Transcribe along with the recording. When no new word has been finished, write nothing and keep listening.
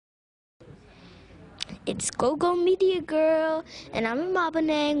It's GoGoMediaGirl, and I'm in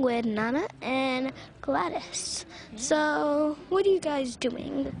Maboneng with Nana and Gladys. So, what are you guys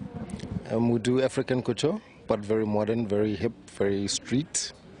doing? We do African couture, but very modern, very hip, very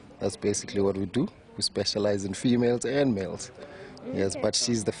street. That's basically what we do. We specialize in females and males. Yes, but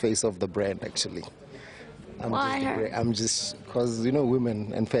she's the face of the brand, actually. I'm just because, you know,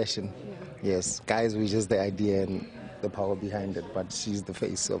 women and fashion. Yes, guys, we just the idea and the power behind it, but she's the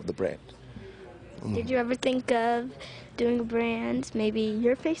face of the brand. Did you ever think of doing a brand, maybe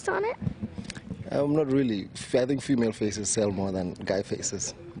your face on it? Not really. I think female faces sell more than guy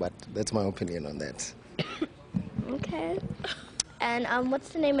faces, but that's my opinion on that. Okay. And what's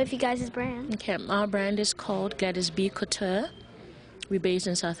the name of you guys' brand? Okay, our brand is called Gladys Couture. We're based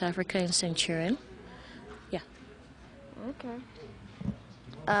in South Africa in Centurion. Yeah.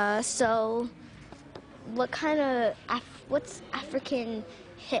 Okay. So, what kind of what's African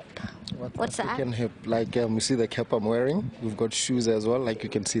hip? What's African that? hip? Like you see the cap I'm wearing. We've got shoes as well. Like you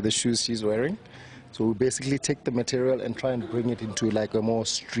can see the shoes she's wearing. So we basically take the material and try and bring it into like a more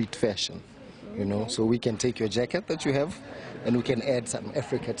street fashion. You know, so we can take your jacket that you have, and we can add some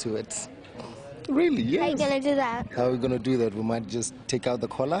Africa to it. Really, yes. How are you gonna do that? How are we gonna do that? We might just take out the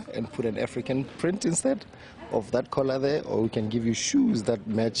collar and put an African print instead of that collar there, or we can give you shoes that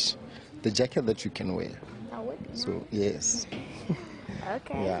match the jacket that you can wear. That would be So yes.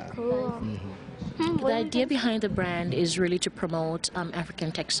 Okay. Yeah. Cool. The idea behind the brand is really to promote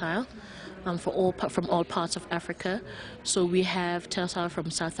African textile from all parts of Africa. So we have textile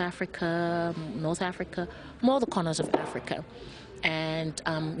from South Africa, North Africa, more the corners of Africa, and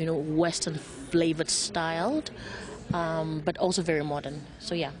you know, Western flavored styled, but also very modern.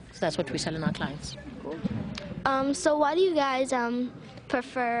 So yeah, so that's what we sell in our clients. So why do you guys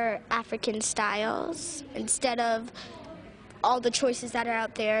prefer African styles instead of all the choices that are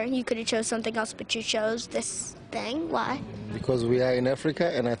out there? You could have chose something else, but you chose this thing. Why? Because we are in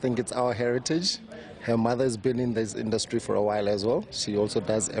Africa, and I think it's our heritage. Her mother's been in this industry for a while as well. She also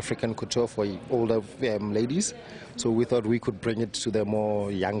does African couture for older ladies. So we thought we could bring it to the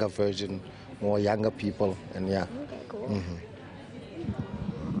more younger version, more younger people, and yeah. Okay, cool.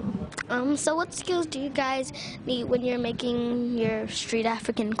 So what skills do you guys need when you're making your street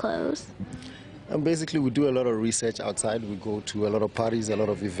African clothes? And basically, we do a lot of research outside. We go to a lot of parties, a lot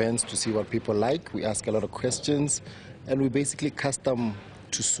of events to see what people like. We ask a lot of questions, and we basically custom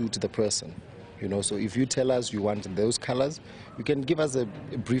to suit the person. You know, so if you tell us you want those colors, you can give us a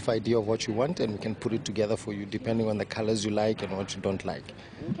brief idea of what you want, and we can put it together for you depending on the colors you like and what you don't like.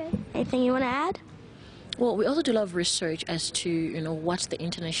 Okay. Anything you want to add? Well, we also do a lot of research as to, you know, what the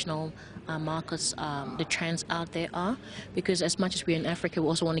international markets, the trends out there are, because as much as we're in Africa, we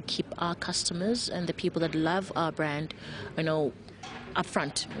also want to keep our customers and the people that love our brand, you know, up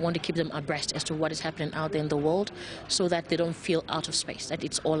front. We want to keep them abreast as to what is happening out there in the world, so that they don't feel out of space, that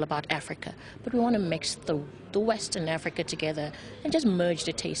it's all about Africa. But we want to mix the West and Africa together and just merge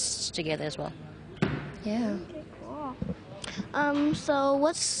the tastes together as well. Yeah. Okay, cool. So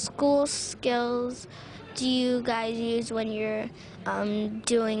what school skills do you guys use when you're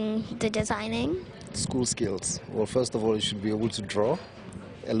doing the designing? School skills. Well, first of all, you should be able to draw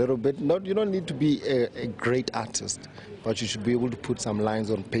a little bit. You don't need to be a great artist, but you should be able to put some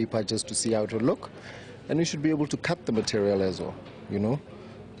lines on paper just to see how it will look. And you should be able to cut the material as well, you know,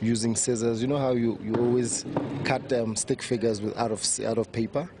 using scissors. You know how you always cut stick figures out of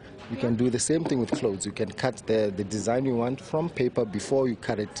paper? You can do the same thing with clothes. You can cut the design you want from paper before you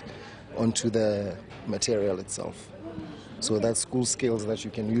cut it onto the material itself. So that's school skills that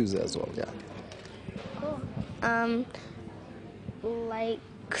you can use as well, yeah. Cool. Like,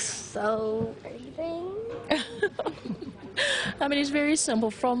 so, anything? I mean, it's very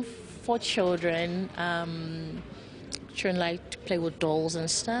simple. For children, children like to play with dolls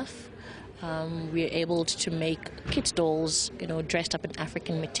and stuff. We're able to make kids' dolls, you know, dressed up in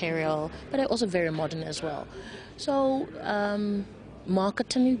African material, but they're also very modern as well. So,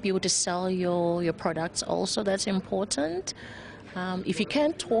 marketing, be able to sell your products also, that's important. If you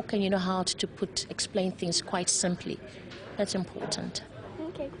can talk and you know how to explain things quite simply, that's important.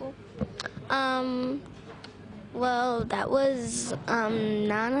 Okay, cool. Well, that was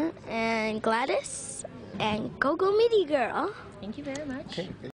Nana and Gladys and GoGoMediaGirl. Thank you very much. Okay.